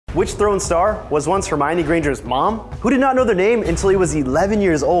Which throne star was once Hermione Granger's mom? Who did not know their name until he was 11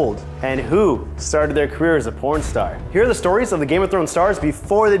 years old? And who started their career as a porn star? Here are the stories of the Game of Thrones stars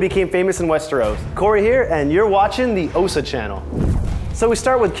before they became famous in Westeros. Corey here, and you're watching the OSSA channel. So we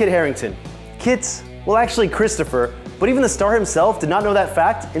start with Kit Harington. Kit, well actually Christopher, but even the star himself did not know that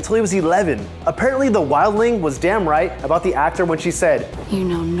fact until he was 11. Apparently the wildling was damn right about the actor when she said, "You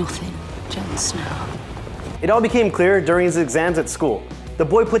know nothing, Jon Snow." It all became clear during his exams at school. The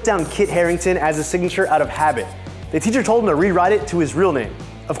boy put down Kit Harington as his signature out of habit. The teacher told him to rewrite it to his real name.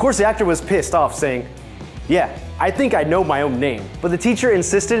 Of course the actor was pissed off, saying, "Yeah, I think I know my own name." But the teacher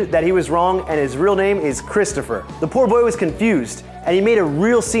insisted that he was wrong and his real name is Christopher. The poor boy was confused, and he made a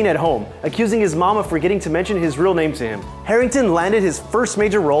real scene at home, accusing his mom of forgetting to mention his real name to him. Harington landed his first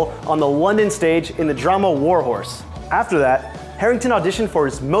major role on the London stage in the drama War Horse. After that, Harington auditioned for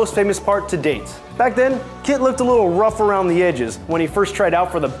his most famous part to date. Back then, Kit looked a little rough around the edges when he first tried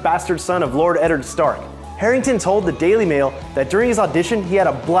out for the bastard son of Lord Eddard Stark. Harington told the Daily Mail that during his audition he had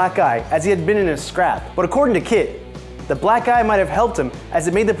a black eye as he had been in a scrap. But according to Kit, the black eye might have helped him as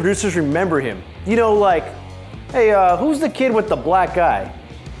it made the producers remember him. You know, like, hey, who's the kid with the black eye?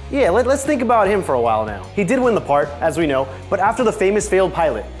 Yeah, let's think about him for a while now. He did win the part, as we know, but after the famous failed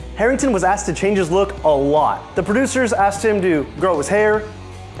pilot, Harington was asked to change his look a lot. The producers asked him to grow his hair,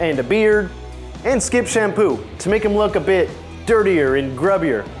 and a beard, and skip shampoo to make him look a bit dirtier and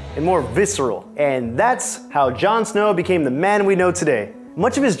grubbier and more visceral. And that's how Jon Snow became the man we know today.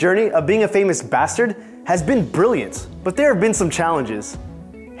 Much of his journey of being a famous bastard has been brilliant, but there have been some challenges.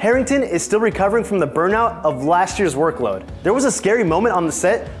 Harington is still recovering from the burnout of last year's workload. There was a scary moment on the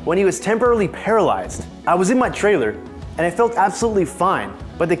set when he was temporarily paralyzed. I was in my trailer, and I felt absolutely fine,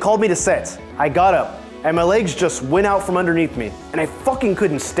 but they called me to set. I got up, and my legs just went out from underneath me, and I fucking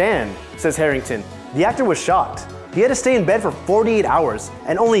couldn't stand, says Harington. The actor was shocked. He had to stay in bed for 48 hours,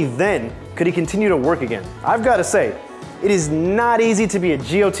 and only then could he continue to work again. I've got to say, it is not easy to be a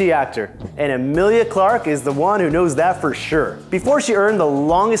GOT actor, and Emilia Clarke is the one who knows that for sure. Before she earned the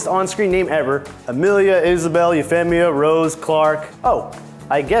longest on-screen name ever, Amelia, Isabel, Euphemia, Rose, Clarke. Oh,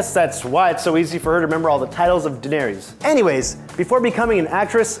 I guess that's why it's so easy for her to remember all the titles of Daenerys. Anyways, before becoming an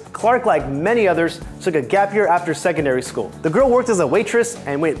actress, Clarke, like many others, took a gap year after secondary school. The girl worked as a waitress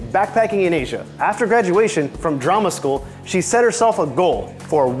and went backpacking in Asia. After graduation from drama school, she set herself a goal: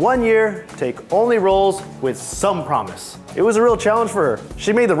 for 1 year, take only roles with some promise. It was a real challenge for her.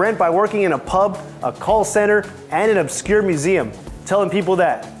 She made the rent by working in a pub, a call center, and an obscure museum, telling people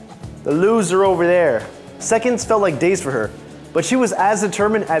that the loser over there. Seconds felt like days for her. But she was as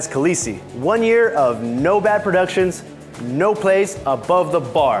determined as Khaleesi. 1 year of no bad productions, no place above the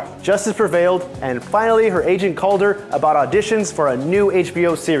bar. Justice prevailed, and finally her agent called her about auditions for a new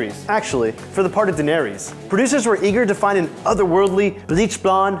HBO series. Actually, for the part of Daenerys. Producers were eager to find an otherworldly, bleach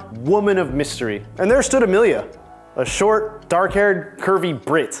blonde woman of mystery. And there stood Emilia, a short, dark-haired, curvy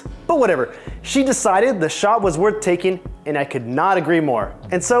Brit. But whatever, she decided the shot was worth taking, and I could not agree more.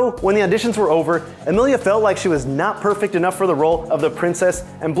 And so, when the auditions were over, Emilia felt like she was not perfect enough for the role of the princess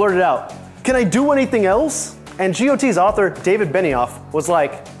and blurted out, "Can I do anything else?" And GOT's author, David Benioff, was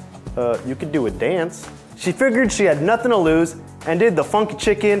like, you could do a dance. She figured she had nothing to lose and did the funky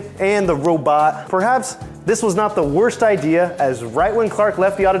chicken and the robot. Perhaps this was not the worst idea, as right when Clarke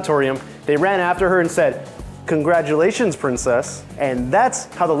left the auditorium, they ran after her and said, "Congratulations, princess." And that's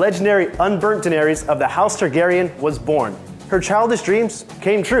how the legendary unburnt Daenerys of the House Targaryen was born. Her childish dreams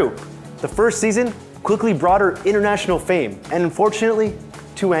came true. The first season quickly brought her international fame, and unfortunately,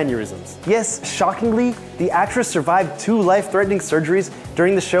 2 aneurysms. Yes, shockingly, the actress survived 2 life-threatening surgeries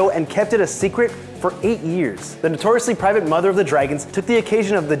during the show and kept it a secret for 8 years. The notoriously private mother of the dragons took the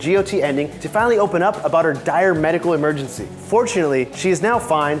occasion of the GOT ending to finally open up about her dire medical emergency. Fortunately, she is now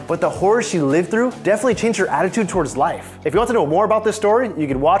fine, but the horror she lived through definitely changed her attitude towards life. If you want to know more about this story, you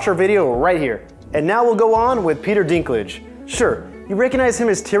can watch our video right here. And now we'll go on with Peter Dinklage. Sure, you recognize him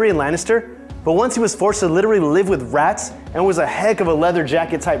as Tyrion Lannister, but once he was forced to literally live with rats and was a heck of a leather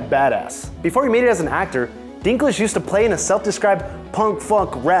jacket type badass. Before he made it as an actor, Dinklage used to play in a self-described punk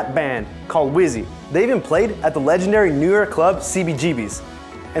funk rap band called Wizzy. They even played at the legendary New York club CBGB's.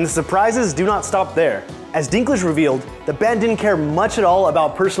 And the surprises do not stop there. As Dinklage revealed, the band didn't care much at all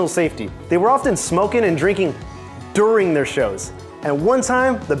about personal safety. They were often smoking and drinking during their shows. And one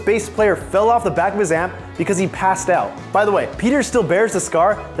time, the bass player fell off the back of his amp because he passed out. By the way, Peter still bears the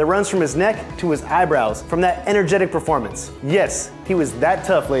scar that runs from his neck to his eyebrows from that energetic performance. Yes, he was that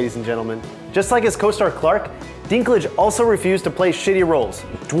tough, ladies and gentlemen. Just like his co-star Clarke, Dinklage also refused to play shitty roles.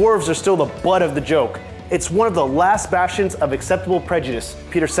 Dwarves are still the butt of the joke. It's one of the last bastions of acceptable prejudice,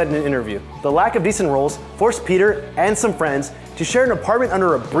 Peter said in an interview. The lack of decent roles forced Peter and some friends She shared an apartment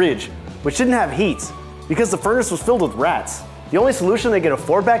under a bridge, which didn't have heat, because the furnace was filled with rats. The only solution they could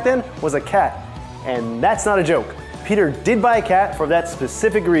afford back then was a cat. And that's not a joke. Peter did buy a cat for that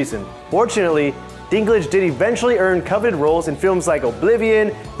specific reason. Fortunately, Dinklage did eventually earn coveted roles in films like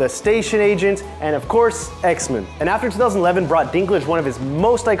Oblivion, The Station Agent, and of course, X-Men. And after 2011 brought Dinklage one of his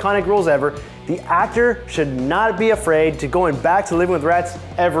most iconic roles ever, the actor should not be afraid to going back to living with rats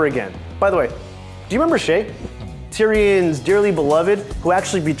ever again. By the way, do you remember Shay? Tyrion's dearly beloved, who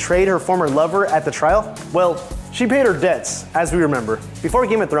actually betrayed her former lover at the trial? Well, she paid her debts, as we remember. Before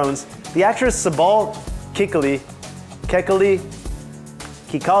Game of Thrones, the actress Sibel Kekilli,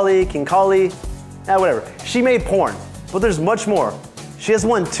 whatever. She made porn, but there's much more. She has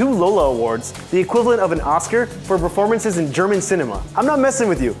won 2 Lola Awards, the equivalent of an Oscar, for performances in German cinema. I'm not messing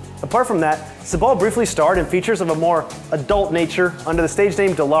with you. Apart from that, Sibel briefly starred in features of a more adult nature under the stage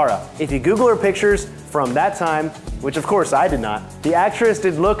name Delara. If you Google her pictures from that time, which of course I did not, the actress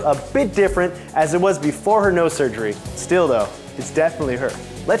did look a bit different as it was before her nose surgery. Still though, it's definitely her.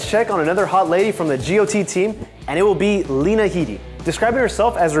 Let's check on another hot lady from the GOT team, and it will be Lena Headey. Describing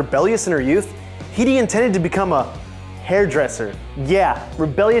herself as rebellious in her youth, Headey intended to become a hairdresser. Yeah,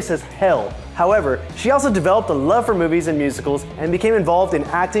 rebellious as hell. However, she also developed a love for movies and musicals and became involved in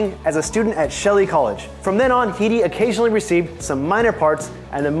acting as a student at Shelley College. From then on, Headey occasionally received some minor parts,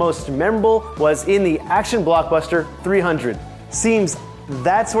 and the most memorable was in the action blockbuster 300. Seems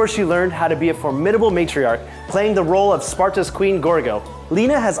that's where she learned how to be a formidable matriarch, playing the role of Sparta's Queen Gorgo.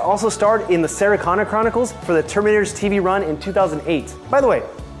 Lena has also starred in the Sarah Connor Chronicles for the Terminator's TV run in 2008. By the way,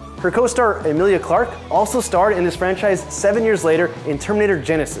 her co-star Emilia Clarke also starred in this franchise 7 years later in Terminator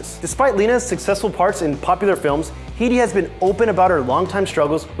Genesis. Despite Lena's successful parts in popular films, Headey has been open about her longtime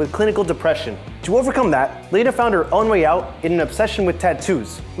struggles with clinical depression. To overcome that, Lena found her own way out in an obsession with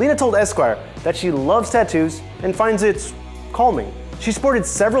tattoos. Lena told Esquire that she loves tattoos and finds it calming. She sported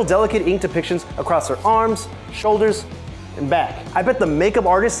several delicate ink depictions across her arms, shoulders, and back. I bet the makeup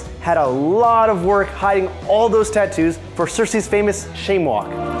artist had a lot of work hiding all those tattoos for Cersei's famous shame walk.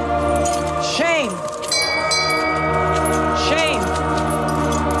 Shame! Shame!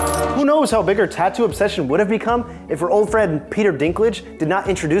 Who knows how big her tattoo obsession would have become if her old friend Peter Dinklage did not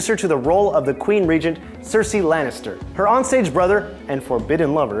introduce her to the role of the Queen Regent, Cersei Lannister. Her onstage brother and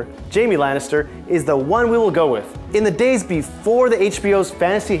forbidden lover, Jaime Lannister, is the one we will go with. In the days before the HBO's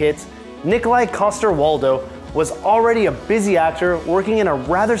fantasy hits, Nikolaj Coster-Waldau was already a busy actor working in a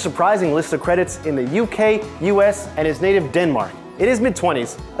rather surprising list of credits in the UK, US, and his native Denmark. In his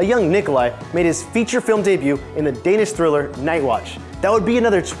mid-20s, a young Nikolaj made his feature film debut in the Danish thriller Night Watch. That would be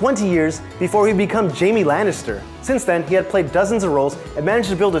another 20 years before he'd become Jaime Lannister. Since then, he had played dozens of roles and managed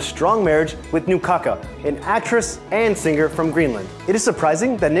to build a strong marriage with Nukaka, an actress and singer from Greenland. It is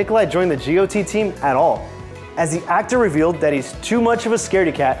surprising that Nikolaj joined the GOT team at all, as the actor revealed that he's too much of a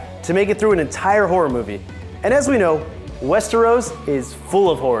scaredy cat to make it through an entire horror movie. And as we know, Westeros is full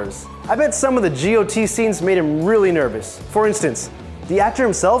of horrors. I bet some of the GOT scenes made him really nervous. For instance, the actor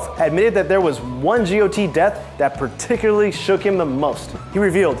himself admitted that there was one GOT death that particularly shook him the most. He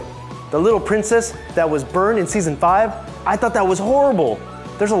revealed, "The little princess that was burned in season 5, I thought that was horrible.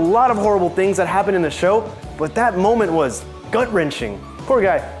 There's a lot of horrible things that happen in the show, but that moment was gut-wrenching." Poor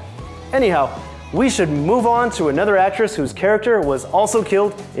guy. Anyhow, we should move on to another actress whose character was also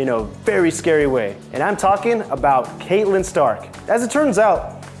killed in a very scary way. And I'm talking about Catelyn Stark. As it turns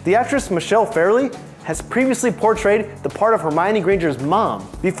out, the actress Michelle Fairley has previously portrayed the part of Hermione Granger's mom.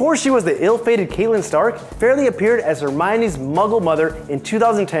 Before she was the ill-fated Catelyn Stark, Fairley appeared as Hermione's Muggle mother in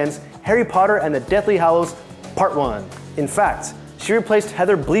 2010's Harry Potter and the Deathly Hallows Part 1. In fact, she replaced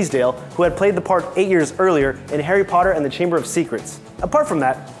Heather Bleasdale, who had played the part 8 years earlier in Harry Potter and the Chamber of Secrets. Apart from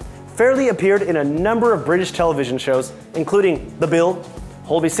that, Fairley appeared in a number of British television shows, including The Bill,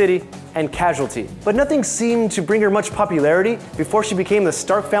 Holby City, and Casualty. But nothing seemed to bring her much popularity before she became the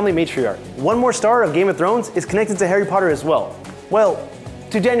Stark family matriarch. One more star of Game of Thrones is connected to Harry Potter as well. Well,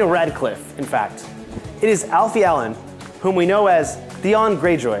 to Daniel Radcliffe, in fact. It is Alfie Allen, whom we know as Theon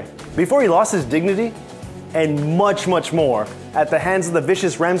Greyjoy. Before he lost his dignity, and much more, at the hands of the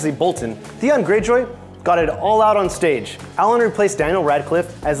vicious Ramsay Bolton, Theon Greyjoy got it all out on stage. Allen replaced Daniel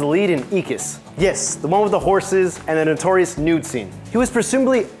Radcliffe as the lead in Aegis. Yes, the one with the horses and the notorious nude scene. He was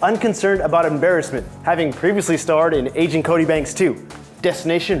presumably unconcerned about embarrassment, having previously starred in Agent Cody Banks 2,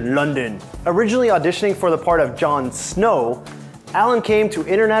 Destination London. Originally auditioning for the part of Jon Snow, Allen came to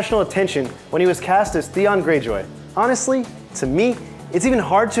international attention when he was cast as Theon Greyjoy. Honestly, to me, it's even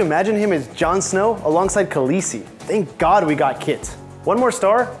hard to imagine him as Jon Snow alongside Khaleesi. Thank God we got Kit. One More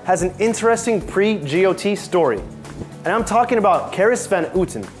Star has an interesting pre-GOT story, and I'm talking about Carice Van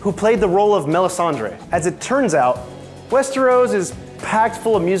Houten, who played the role of Melisandre. As it turns out, Westeros is packed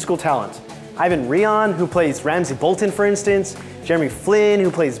full of musical talent. Ivan Rion, who plays Ramsay Bolton for instance, Jeremy Flynn, who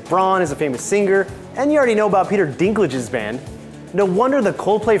plays Bronn, is a famous singer, and you already know about Peter Dinklage's band. No wonder the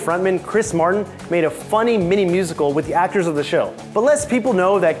Coldplay frontman Chris Martin made a funny mini musical with the actors of the show. But less people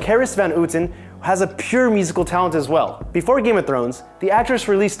know that Carice Van Houten has a pure musical talent as well. Before Game of Thrones, the actress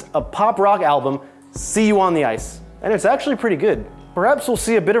released a pop rock album, See You on the Ice, and it's actually pretty good. Perhaps we'll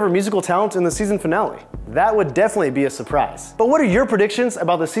see a bit of her musical talent in the season finale. That would definitely be a surprise. But what are your predictions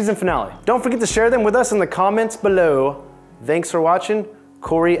about the season finale? Don't forget to share them with us in the comments below. Thanks for watching.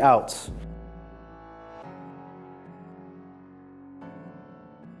 Corey out.